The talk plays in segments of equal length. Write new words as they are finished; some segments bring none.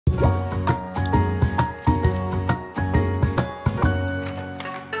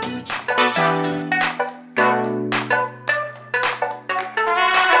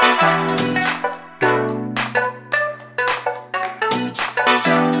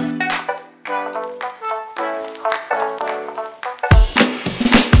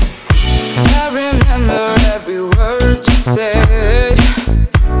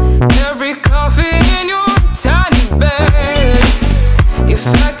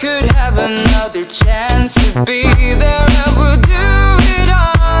could have another chance to be there, I would do it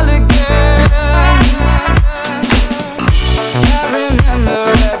all again. I remember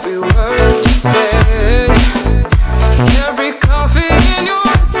every word you said, every coffee in your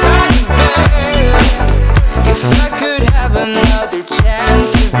tiny bed. If I could have another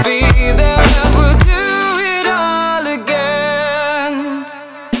chance to be there, I would do it all again.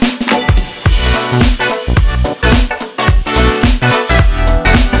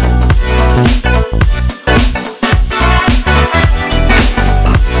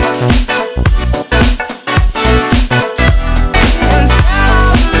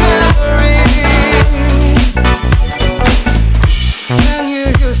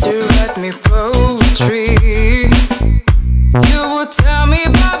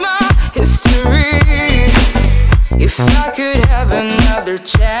 If I could have another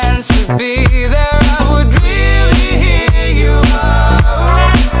chance to be there, I would really hear you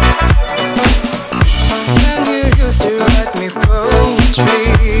out. When you used to write me poetry,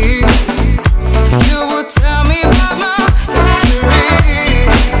 you would tell me about my history.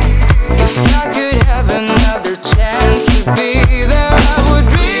 If I could have another chance to be there, I would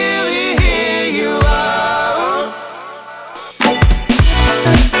really hear you out.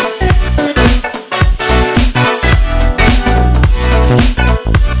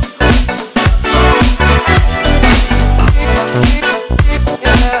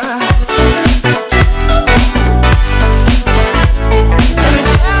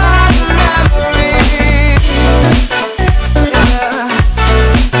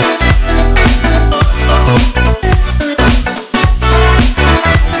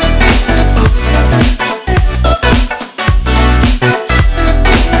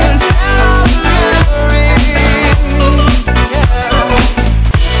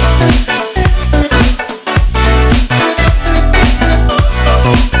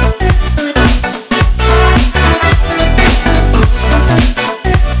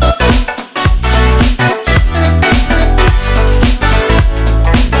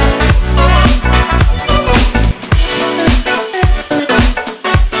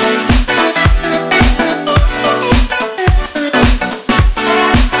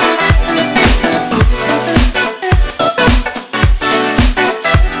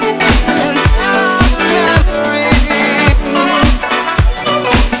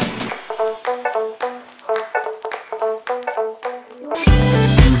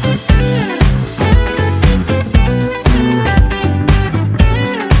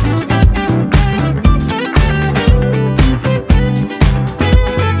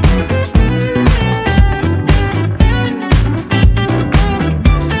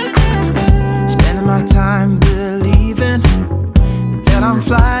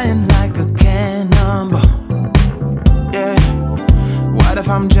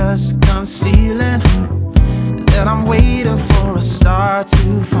 I'm just concealing that I'm waiting for a star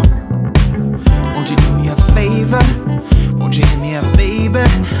to fall. Won't you do me a favor? Won't you hit me up, baby?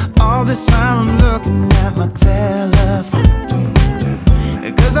 All this time I'm looking at my telephone,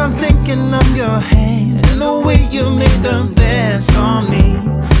 'cause I'm thinking of your hands and the way you make them dance on me,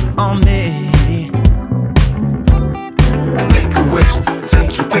 on me. Make a wish,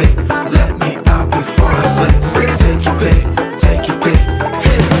 take your pick, let me out before I slip. Take your pick, take your pick,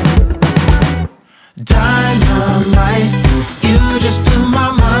 hit. Dynamite, you just blew my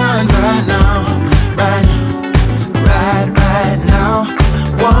mind right now, right now, right now.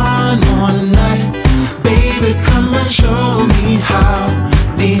 One more night, baby, come and show me how,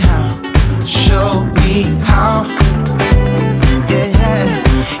 show me how. Yeah, yeah,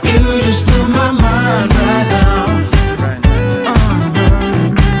 you just blew my mind right now.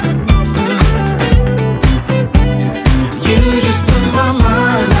 You just blew my